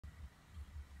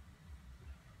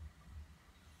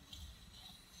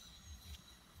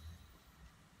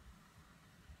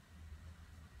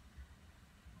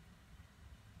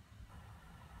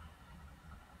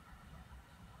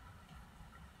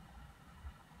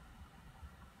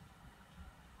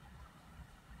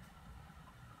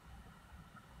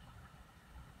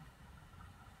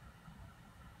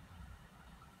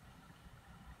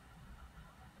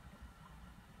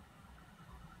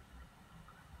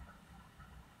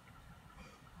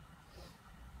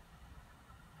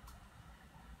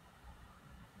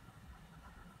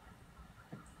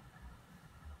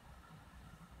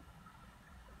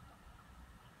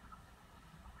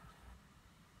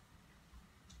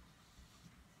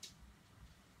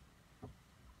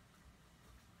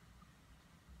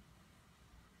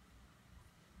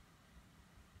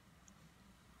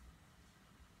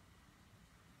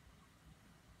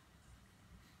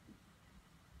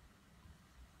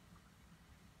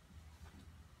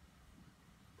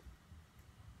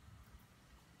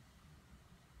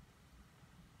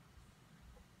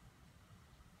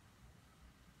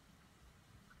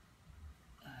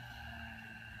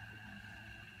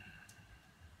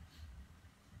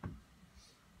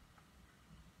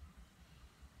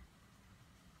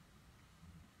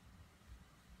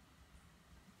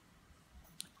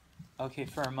Okay,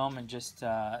 for a moment, just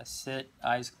sit,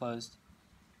 eyes closed.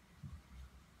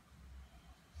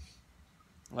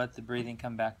 Let the breathing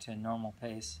come back to a normal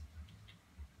pace.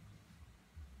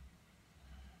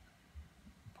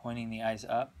 Pointing the eyes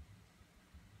up.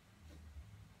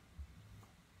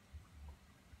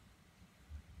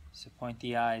 So point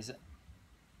the eyes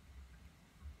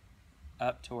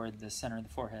up toward the center of the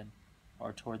forehead,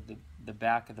 or toward the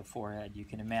back of the forehead. You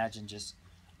can imagine just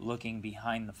looking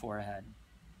behind the forehead,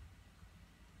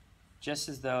 just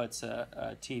as though it's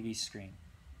a TV screen.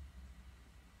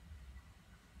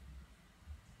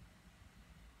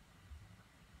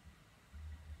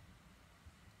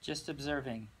 Just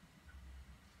observing,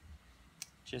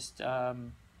 just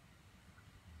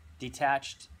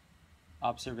detached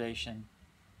observation.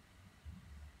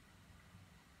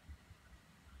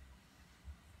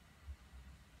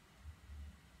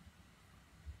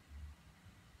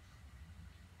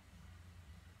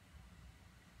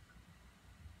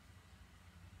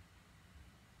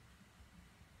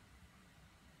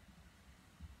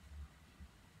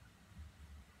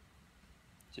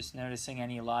 Just noticing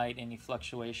any light, any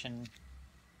fluctuation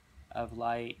of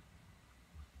light.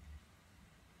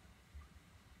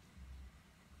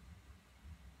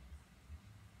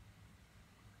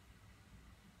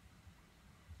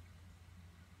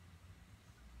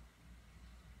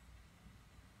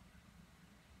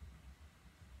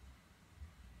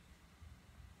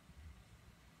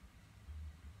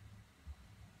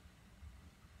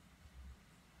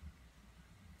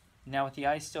 Now with the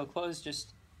eyes still closed,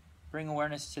 just bring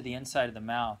awareness to the inside of the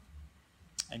mouth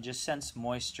and just sense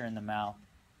moisture in the mouth.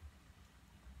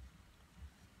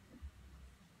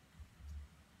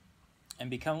 And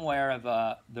become aware of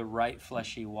the right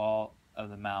fleshy wall of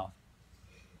the mouth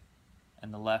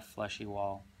and the left fleshy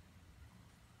wall.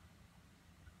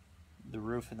 The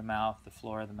roof of the mouth, the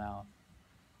floor of the mouth,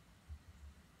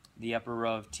 the upper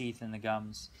row of teeth and the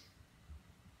gums,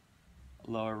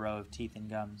 lower row of teeth and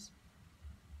gums.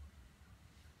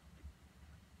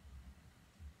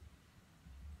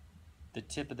 The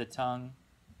tip of the tongue,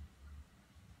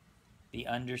 the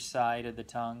underside of the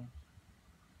tongue,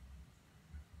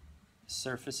 the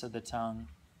surface of the tongue,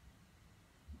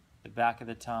 the back of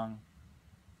the tongue,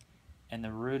 and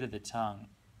the root of the tongue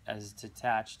as it's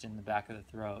attached in the back of the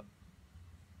throat.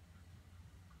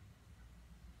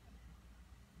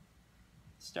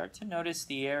 Start to notice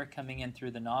the air coming in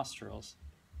through the nostrils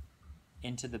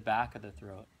into the back of the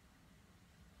throat.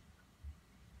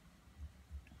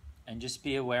 And just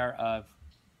be aware of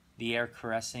the air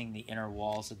caressing the inner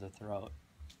walls of the throat.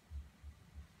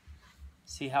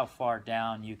 See how far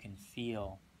down you can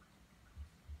feel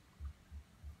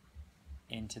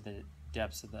into the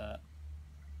depths of the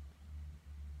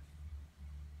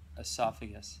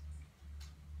esophagus.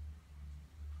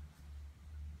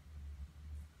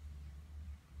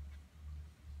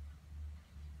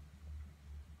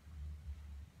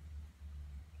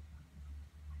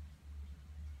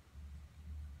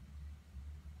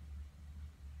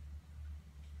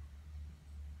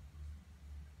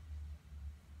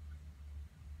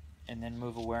 And then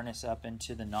move awareness up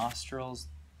into the nostrils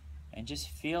and just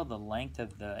feel the length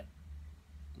of the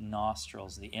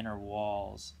nostrils, the inner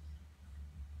walls.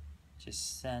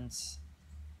 Just sense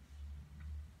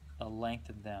the length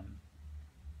of them.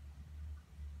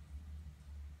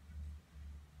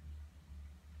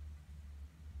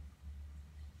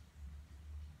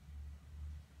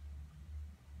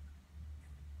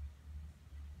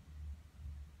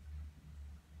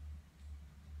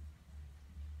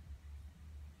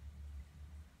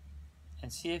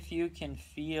 And see if you can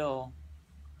feel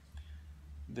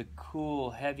the cool,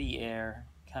 heavy air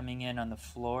coming in on the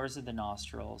floors of the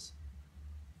nostrils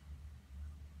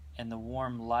and the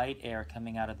warm, light air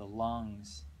coming out of the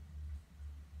lungs.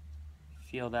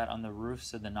 Feel that on the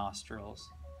roofs of the nostrils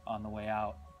on the way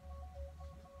out.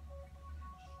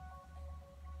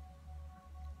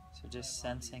 So just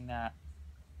sensing that.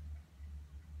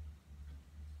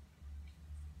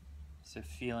 So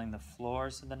feeling the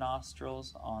floors of the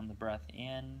nostrils on the breath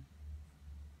in,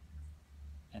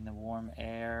 and the warm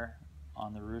air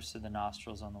on the roofs of the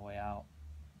nostrils on the way out.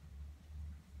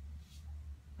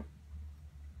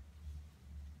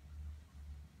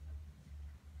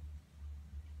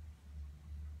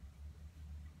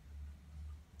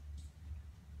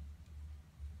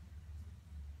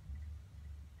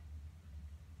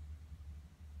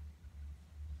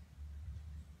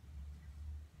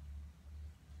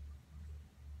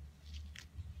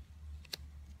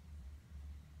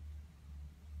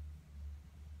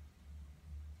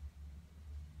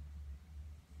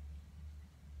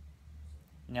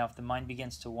 Now if the mind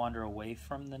begins to wander away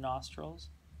from the nostrils,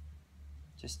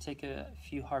 Just take a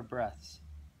few hard breaths,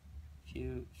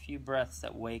 few breaths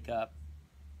that wake up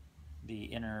the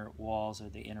inner walls or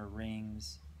the inner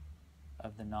rings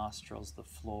of the nostrils, the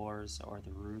floors or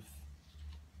the roof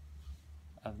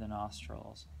of the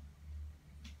nostrils.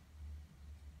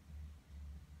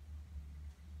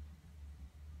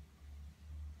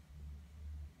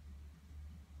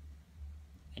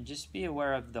 And just be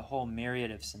aware of the whole myriad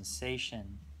of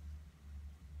sensation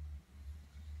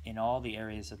in all the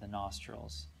areas of the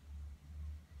nostrils.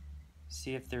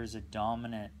 See if there's a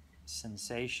dominant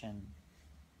sensation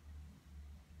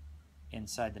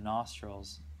inside the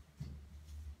nostrils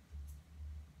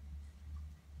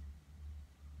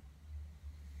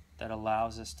that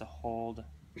allows us to hold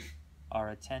our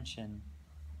attention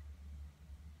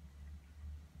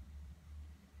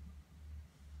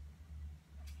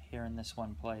here in this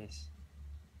one place.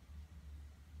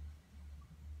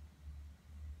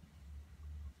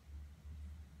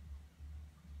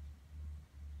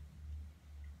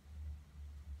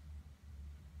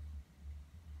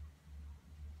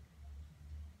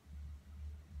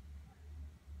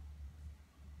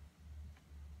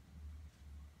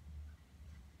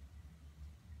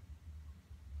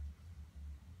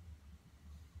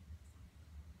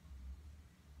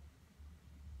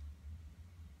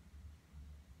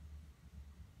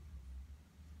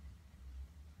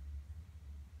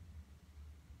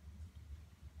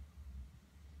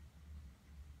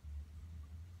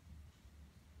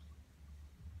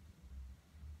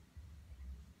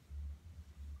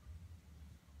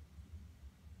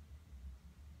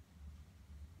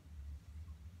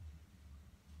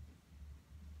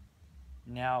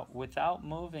 Now, without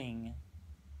moving,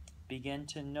 begin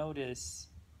to notice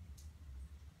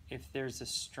if there's a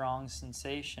strong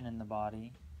sensation in the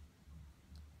body.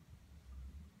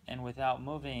 And without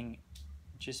moving,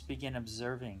 just begin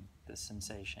observing the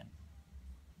sensation.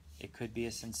 It could be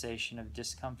a sensation of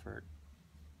discomfort,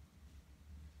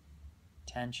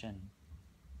 tension,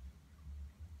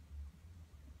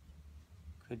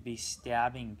 could be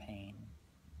stabbing pain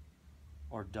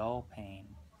or dull pain.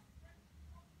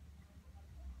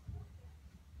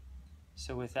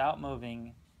 So without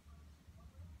moving,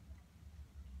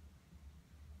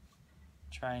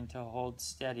 trying to hold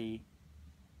steady,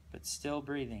 but still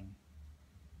breathing.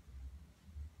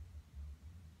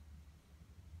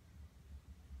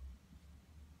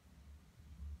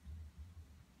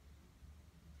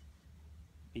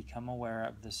 Become aware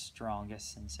of the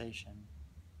strongest sensation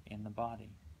in the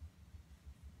body.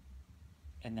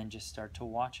 And then just start to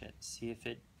watch it. See if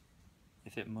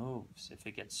it moves, if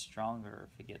it gets stronger,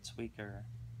 if it gets weaker.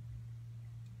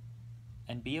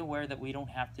 And be aware that we don't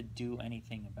have to do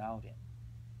anything about it.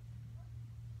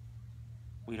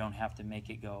 We don't have to make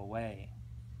it go away.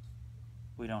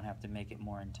 We don't have to make it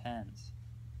more intense.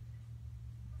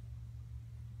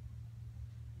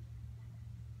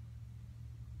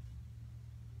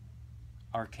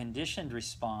 Our conditioned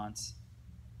response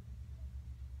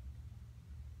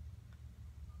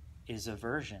is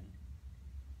aversion.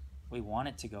 We want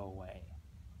it to go away.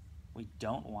 We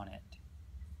don't want it.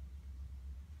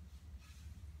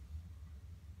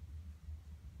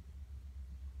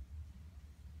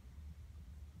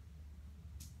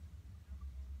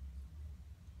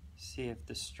 See if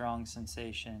the strong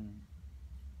sensation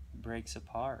breaks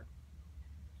apart.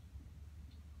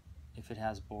 If it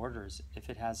has borders, if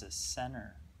it has a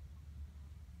center.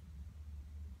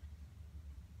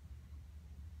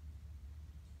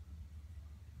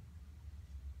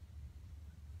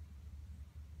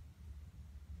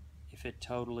 If it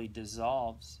totally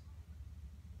dissolves,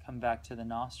 come back to the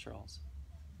nostrils.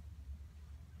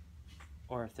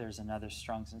 Or if there's another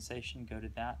strong sensation, go to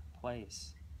that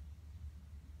place.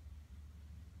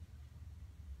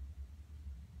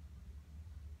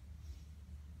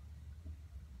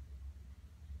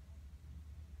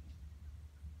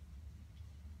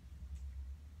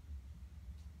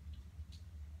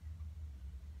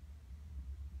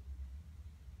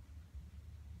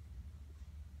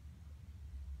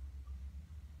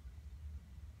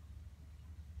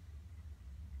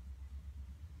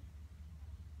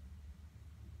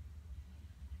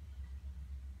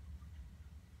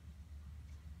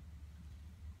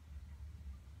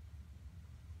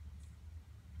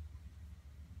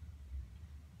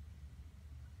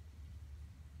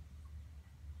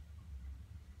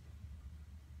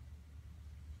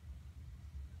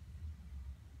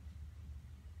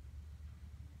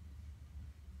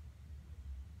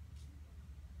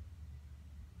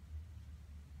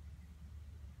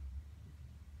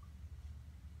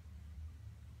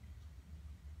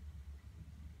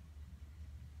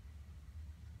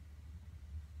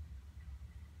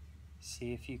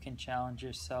 See if you can challenge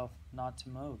yourself not to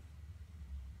move,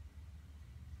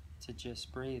 to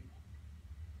just breathe.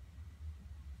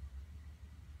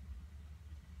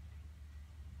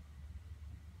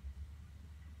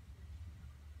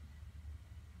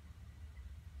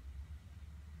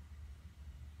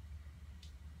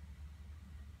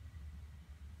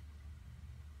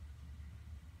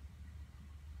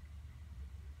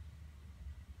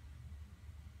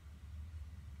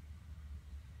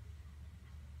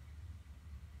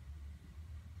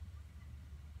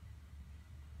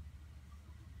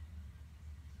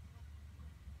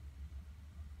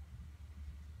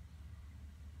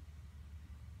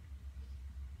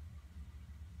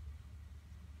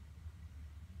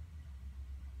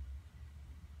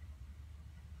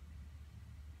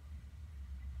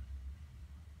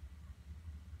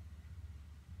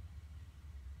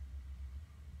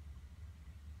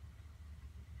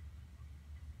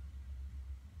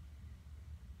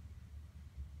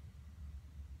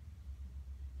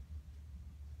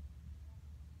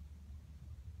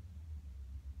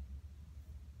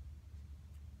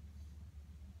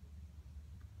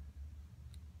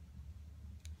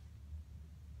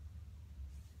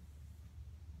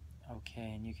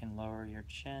 Okay, and you can lower your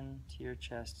chin to your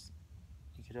chest.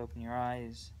 You could open your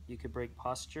eyes. You could break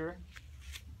posture